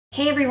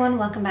Hey everyone,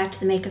 welcome back to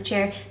the Makeup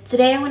Chair.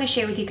 Today I want to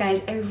share with you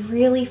guys a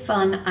really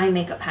fun eye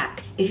makeup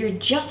hack. If you're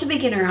just a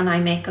beginner on eye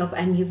makeup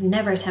and you've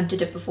never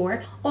attempted it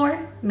before,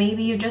 or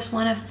maybe you just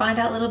want to find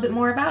out a little bit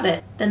more about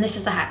it, then this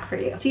is the hack for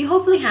you. So you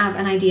hopefully have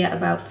an idea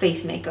about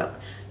face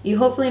makeup. You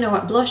hopefully know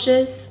what blush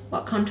is,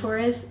 what contour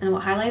is, and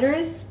what highlighter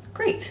is.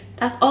 Great.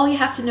 That's all you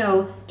have to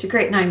know to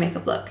create an eye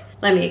makeup look.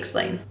 Let me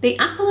explain. The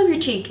apple of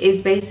your cheek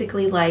is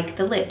basically like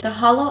the lid. The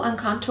hollow and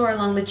contour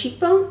along the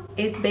cheekbone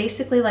is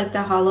basically like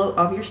the hollow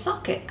of your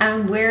socket.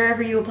 And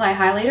wherever you apply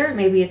highlighter,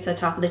 maybe it's the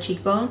top of the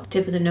cheekbone,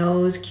 tip of the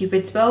nose,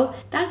 cupid's bow,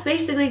 that's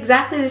basically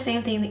exactly the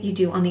same thing that you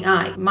do on the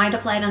eye. Might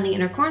apply it on the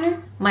inner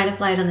corner, might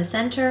apply it on the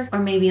center, or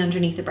maybe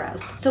underneath the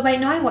brows. So by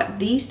knowing what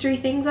these three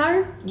things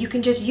are, you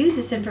can just use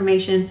this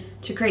information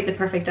to create the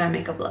perfect eye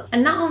makeup look.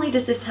 And not only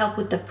does this help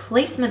with the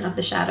placement of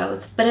the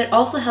shadows, but it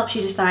also helps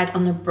you decide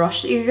on the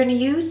brush that you're going to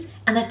use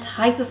and the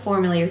type of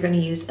formula you're going to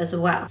use as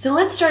well. So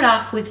let's start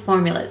off with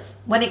formulas.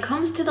 When it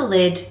comes to the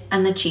lid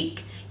and the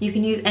cheek, you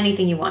can use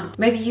anything you want.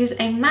 Maybe use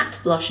a matte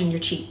blush on your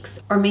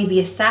cheeks, or maybe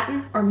a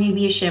satin, or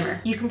maybe a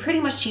shimmer. You can pretty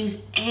much use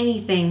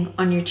anything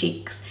on your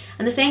cheeks.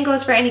 And the same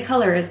goes for any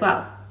color as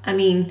well. I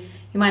mean,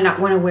 you might not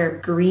want to wear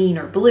green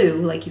or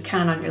blue like you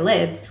can on your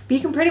lids, but you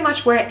can pretty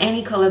much wear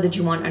any color that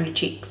you want on your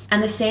cheeks.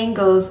 And the same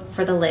goes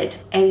for the lid.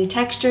 Any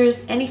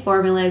textures, any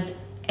formulas,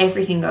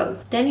 everything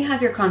goes. Then you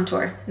have your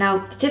contour.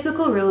 Now, the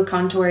typical rule of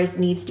contours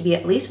needs to be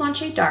at least one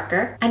shade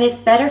darker, and it's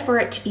better for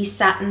it to be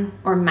satin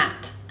or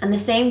matte. And the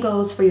same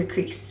goes for your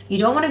crease. You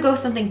don't want to go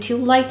something too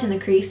light in the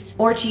crease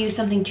or to use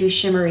something too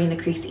shimmery in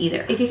the crease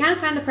either. If you can't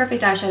find the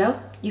perfect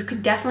eyeshadow, you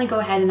could definitely go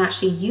ahead and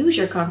actually use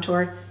your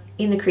contour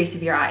in the crease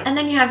of your eye. And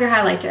then you have your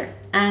highlighter.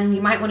 And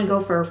you might want to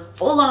go for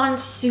full-on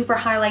super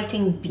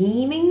highlighting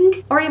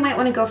beaming, or you might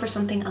want to go for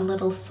something a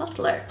little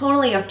subtler.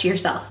 Totally up to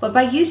yourself. But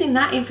by using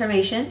that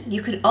information,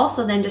 you can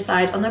also then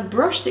decide on the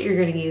brush that you're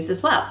going to use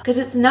as well, because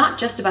it's not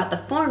just about the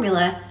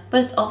formula,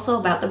 but it's also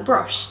about the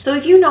brush. So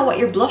if you know what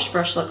your blush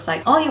brush looks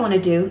like, all you want to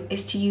do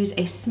is to use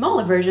a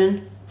smaller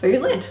version for your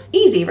lid.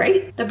 Easy,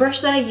 right? The brush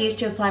that I use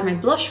to apply my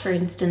blush, for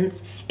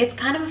instance, it's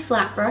kind of a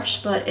flat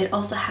brush, but it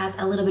also has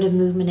a little bit of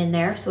movement in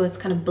there, so it's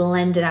kind of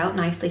blended out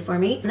nicely for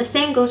me. And the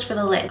same goes for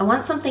the lid. I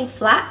want something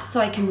flat so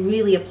I can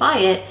really apply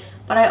it,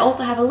 but I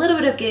also have a little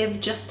bit of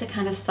give just to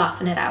kind of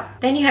soften it out.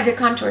 Then you have your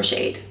contour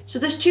shade. So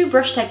there's two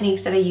brush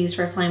techniques that I use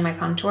for applying my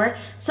contour.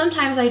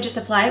 Sometimes I just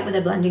apply it with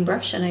a blending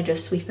brush and I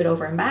just sweep it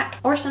over and back.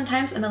 Or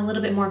sometimes I'm a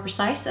little bit more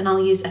precise and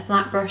I'll use a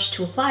flat brush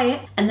to apply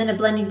it and then a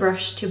blending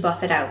brush to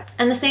buff it out.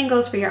 And the same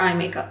goes for your eye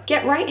makeup.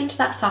 Get right into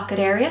that socket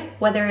area,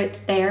 whether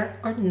it's there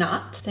or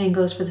not. Same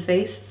goes for the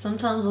face.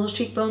 Sometimes those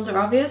cheekbones are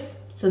obvious,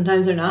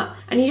 sometimes they're not.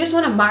 And you just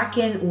want to mark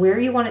in where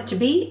you want it to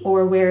be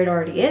or where it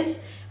already is.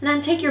 And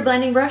then take your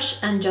blending brush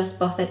and just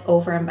buff it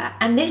over and back.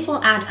 And this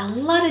will add a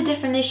lot of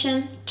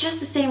definition, just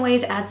the same way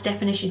as it adds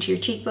definition to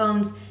your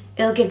cheekbones.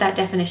 It'll give that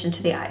definition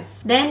to the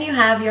eyes. Then you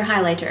have your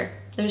highlighter.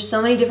 There's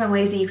so many different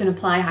ways that you can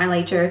apply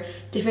highlighter,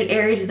 different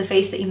areas of the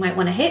face that you might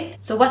want to hit.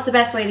 So what's the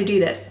best way to do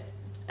this?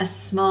 A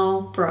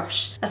small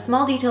brush. A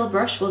small detailed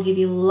brush will give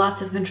you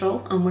lots of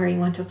control on where you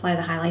want to apply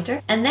the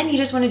highlighter. And then you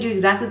just want to do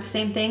exactly the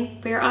same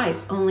thing for your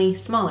eyes, only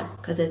smaller,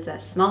 because it's a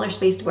smaller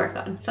space to work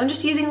on. So I'm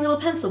just using a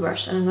little pencil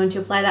brush and I'm going to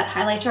apply that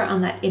highlighter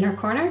on that inner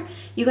corner.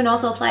 You can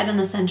also apply it on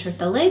the center of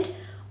the lid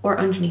or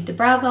underneath the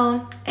brow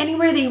bone,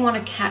 anywhere that you want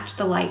to catch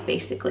the light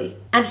basically.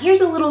 And here's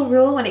a little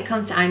rule when it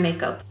comes to eye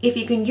makeup. If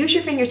you can use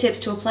your fingertips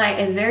to apply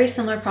a very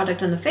similar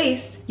product on the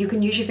face, you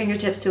can use your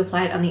fingertips to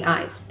apply it on the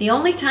eyes. The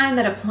only time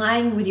that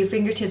applying with your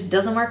fingertips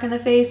doesn't work on the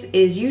face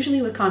is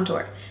usually with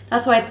contour.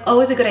 That's why it's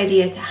always a good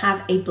idea to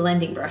have a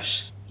blending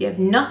brush. You have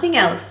nothing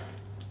else,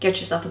 get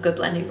yourself a good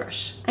blending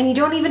brush. And you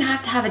don't even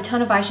have to have a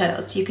ton of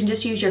eyeshadows. You can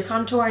just use your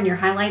contour and your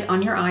highlight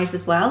on your eyes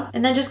as well,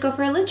 and then just go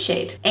for a lid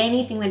shade.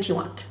 Anything that you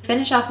want.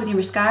 Finish off with your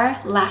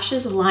mascara,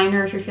 lashes,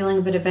 liner if you're feeling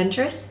a bit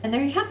adventurous, and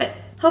there you have it.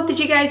 Hope that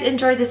you guys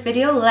enjoyed this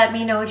video. Let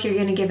me know if you're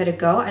gonna give it a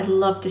go. I'd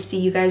love to see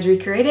you guys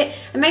recreate it.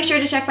 And make sure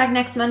to check back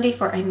next Monday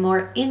for a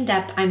more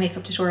in-depth eye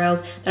makeup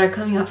tutorials that are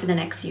coming up for the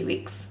next few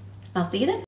weeks. I'll see you then.